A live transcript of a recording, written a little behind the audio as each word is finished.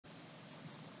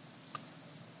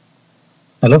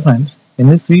Hello friends, in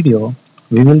this video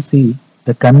we will see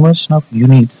the conversion of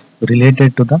units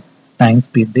related to the time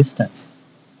speed distance.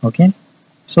 Okay,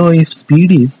 so if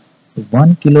speed is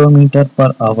 1 kilometer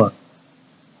per hour,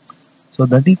 so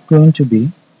that is going to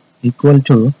be equal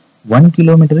to 1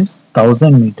 kilometer is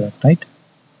 1000 meters, right?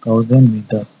 1000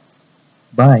 meters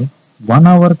by 1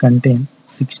 hour contain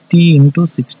 60 into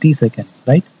 60 seconds,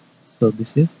 right? So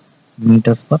this is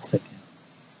meters per second.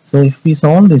 So if we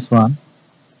solve this one,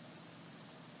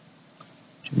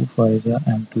 2 5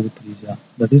 and 2 3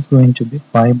 that is going to be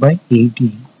 5 by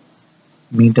 18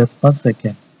 meters per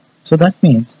second. So that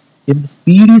means if the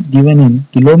speed is given in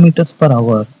kilometers per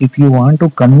hour, if you want to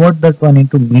convert that one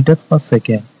into meters per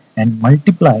second and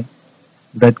multiply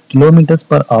that kilometers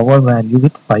per hour value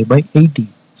with 5 by 80,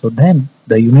 so then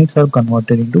the units are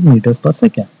converted into meters per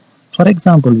second. For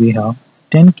example, we have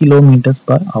 10 kilometers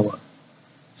per hour.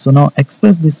 So now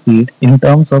express the speed in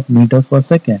terms of meters per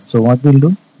second. So what we'll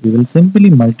do? We will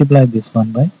simply multiply this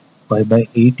one by 5 by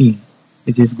 18,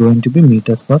 which is going to be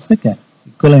meters per second,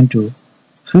 equivalent to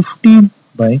 15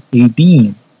 by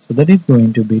 18. So that is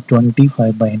going to be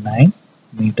 25 by 9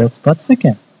 meters per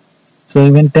second. So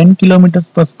even 10 kilometers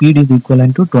per speed is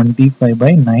equivalent to 25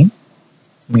 by 9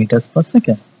 meters per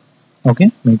second. Okay,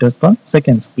 meters per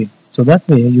second speed. So that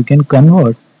way you can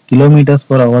convert kilometers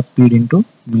per hour speed into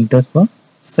meters per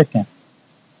second.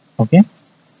 Okay,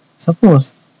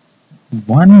 suppose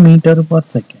 1 meter per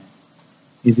second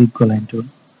is equivalent to,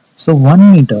 so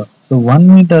 1 meter, so 1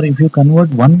 meter, if you convert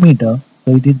 1 meter,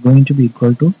 so it is going to be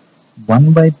equal to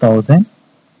 1 by 1000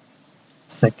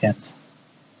 seconds.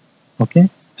 Okay,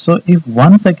 so if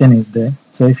 1 second is there,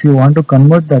 so if you want to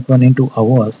convert that one into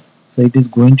hours, so it is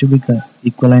going to be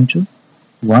equivalent to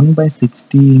 1 by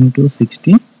 60 into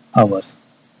 60 hours.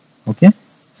 Okay,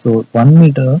 so 1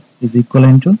 meter is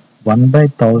equivalent to 1 by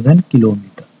 1000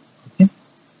 kilometer. Okay,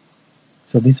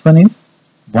 so this one is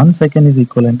 1 second is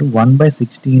equivalent to 1 by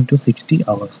 60 into 60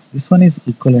 hours. This one is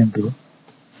equivalent to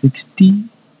 60,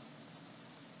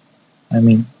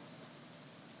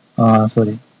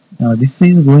 this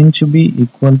is going to be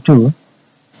equal to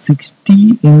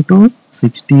 60 into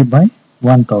 60 by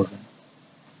 1000,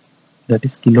 that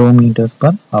is kilometers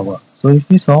per hour. So if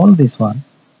we solve this one,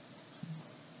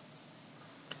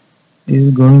 it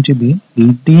is going to be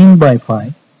 18 by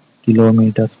 5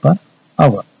 kilometers per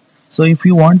hour. So if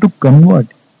you want to convert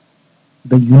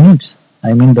the units,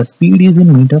 the speed is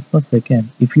in meters per second.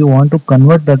 If you want to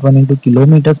convert that one into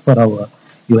kilometers per hour,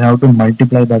 you have to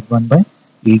multiply that one by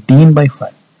 18 by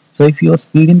 5. So if your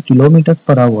speed in kilometers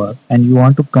per hour and you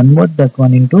want to convert that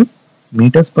one into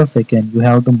meters per second, you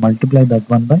have to multiply that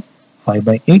one by 5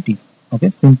 by 80.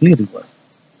 Okay, simply reverse.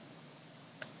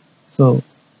 So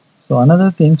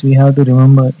another things we have to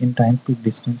remember in time speed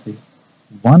distance is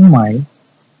 1 mile,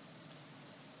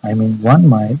 1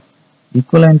 mile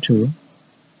equivalent to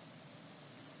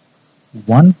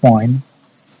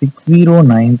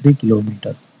 1.6093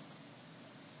 kilometers.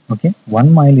 Okay,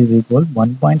 1 mile is equal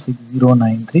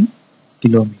 1.6093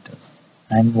 kilometers,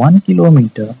 and 1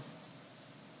 kilometer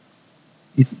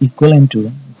is equivalent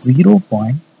to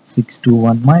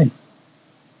 0.621 mile.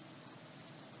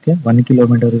 Okay, 1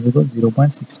 kilometer is equal to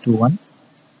 0.621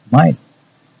 mile,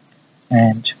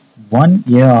 and 1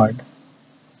 yard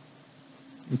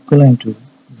equivalent to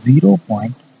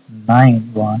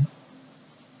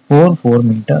 0.9144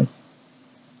 meters.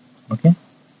 Okay.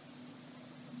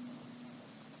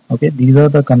 Okay, these are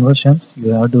the conversions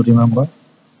you have to remember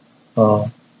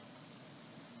to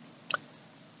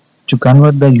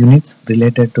convert the units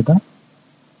related to the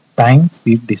time,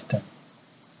 speed, distance.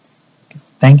 Okay.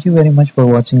 Thank you very much for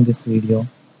watching this video.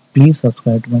 Please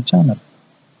subscribe to my channel.